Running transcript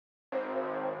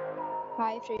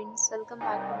Hi friends, welcome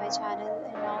back to my channel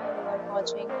and now you are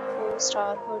watching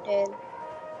 4-star hotel.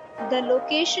 The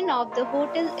location of the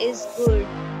hotel is good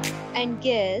and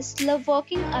guests love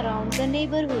walking around the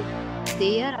neighborhood.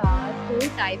 There are 4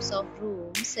 types of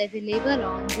rooms available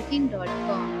on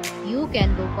booking.com. You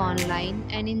can book online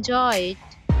and enjoy it.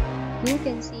 You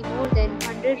can see more than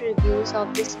 100 reviews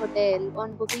of this hotel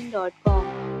on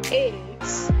booking.com.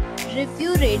 Its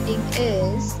review rating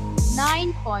is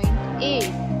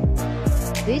 9.8,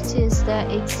 which is the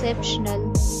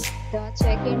exceptional. The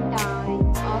check-in time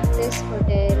of this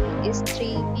hotel is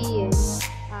 3 p.m.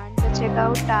 and the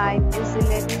checkout time is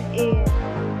 11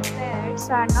 a.m. Pets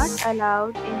are not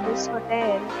allowed in this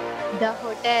hotel. The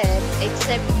hotel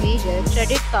accepts major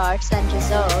credit cards and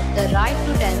reserves the right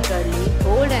to temporarily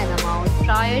hold an amount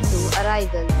prior to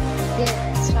arrival.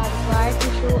 Guests are required to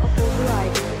show a photo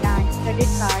ID and credit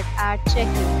card at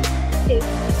check-in. If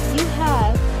you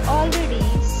have already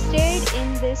stayed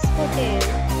in this hotel,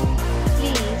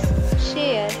 please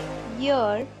share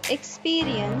your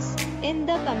experience in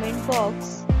the comment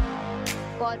box.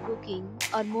 For booking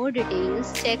or more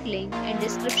details, check link in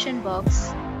description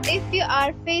box. If you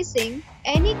are facing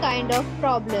any kind of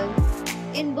problem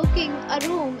in booking a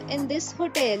room in this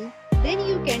hotel, then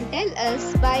you can tell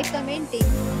us by commenting.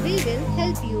 We will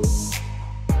help you.